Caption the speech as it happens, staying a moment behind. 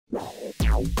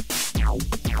We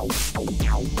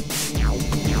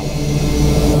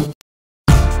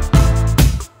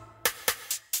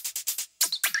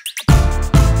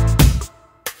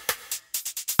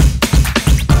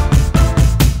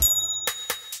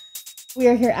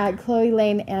are here at Chloe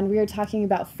Lane and we are talking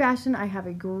about fashion. I have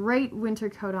a great winter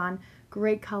coat on,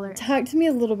 great color. Talk to me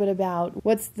a little bit about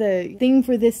what's the thing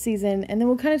for this season, and then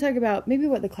we'll kind of talk about maybe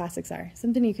what the classics are,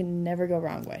 something you can never go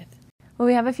wrong with. Well,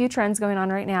 we have a few trends going on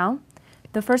right now.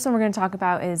 The first one we're going to talk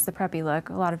about is the preppy look.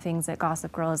 A lot of things that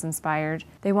Gossip Girl has inspired.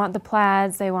 They want the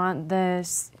plaids, they want the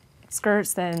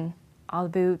skirts, then all the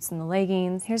boots and the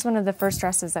leggings. Here's one of the first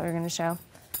dresses that we're going to show.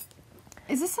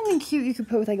 Is this something cute you could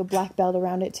put with like a black belt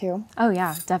around it too? Oh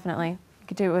yeah, definitely. You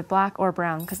could do it with black or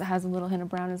brown because it has a little hint of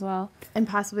brown as well. And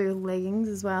possibly with leggings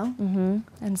as well. Mm-hmm.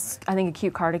 And I think a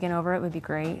cute cardigan over it would be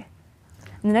great.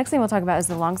 And the next thing we'll talk about is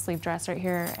the long sleeve dress right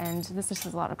here, and this just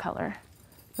has a lot of color,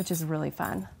 which is really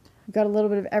fun. We've got a little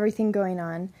bit of everything going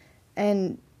on,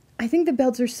 and I think the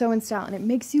belts are so in style, and it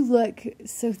makes you look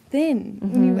so thin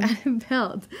when you add a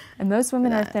belt. And most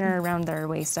women are thinner around their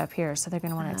waist up here, so they're going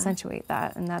to want to accentuate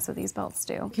that, and that's what these belts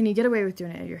do. You can you get away with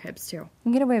doing it at your hips too? You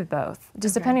can get away with both,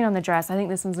 just depending on the dress. I think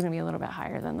this one's going to be a little bit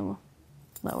higher than the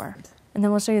lower. And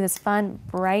then we'll show you this fun,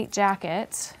 bright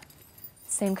jacket,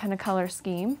 same kind of color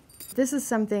scheme. This is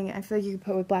something I feel like you could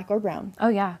put with black or brown. Oh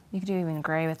yeah, you could do even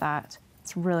gray with that.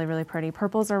 It's really, really pretty.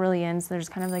 Purples are really in, so there's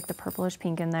kind of like the purplish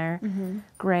pink in there.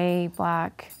 Gray,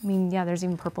 black. I mean, yeah, there's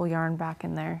even purple yarn back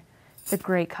in there. It's a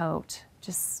great coat.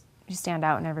 Just, you stand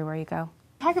out in everywhere you go.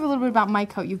 Talk a little bit about my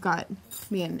coat you've got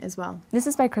me in as well. This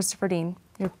is by Christopher Dean.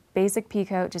 Your basic pea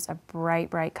coat, just a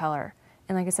bright, bright color.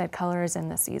 And like I said, color is in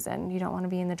the season. You don't want to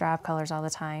be in the drab colors all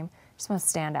the time. You just want to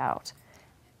stand out.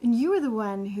 And you were the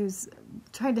one who's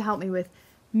tried to help me with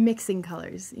mixing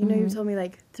colors. You know, you told me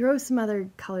like throw some other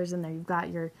colors in there. You've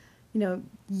got your, you know,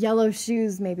 yellow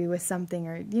shoes maybe with something,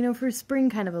 or, you know, for spring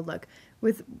kind of a look.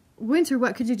 With winter,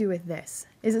 what could you do with this?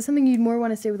 Is it something you'd more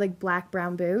want to stay with like black,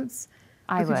 brown boots?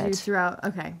 I would. Could you throw out,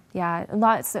 okay. Yeah,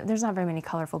 there's not very many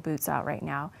colorful boots out right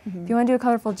now. If you want to do a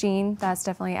colorful jean, that's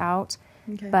definitely out,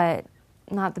 but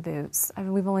not the boots. I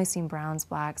mean, we've only seen browns,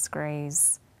 blacks,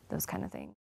 grays, those kind of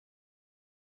things.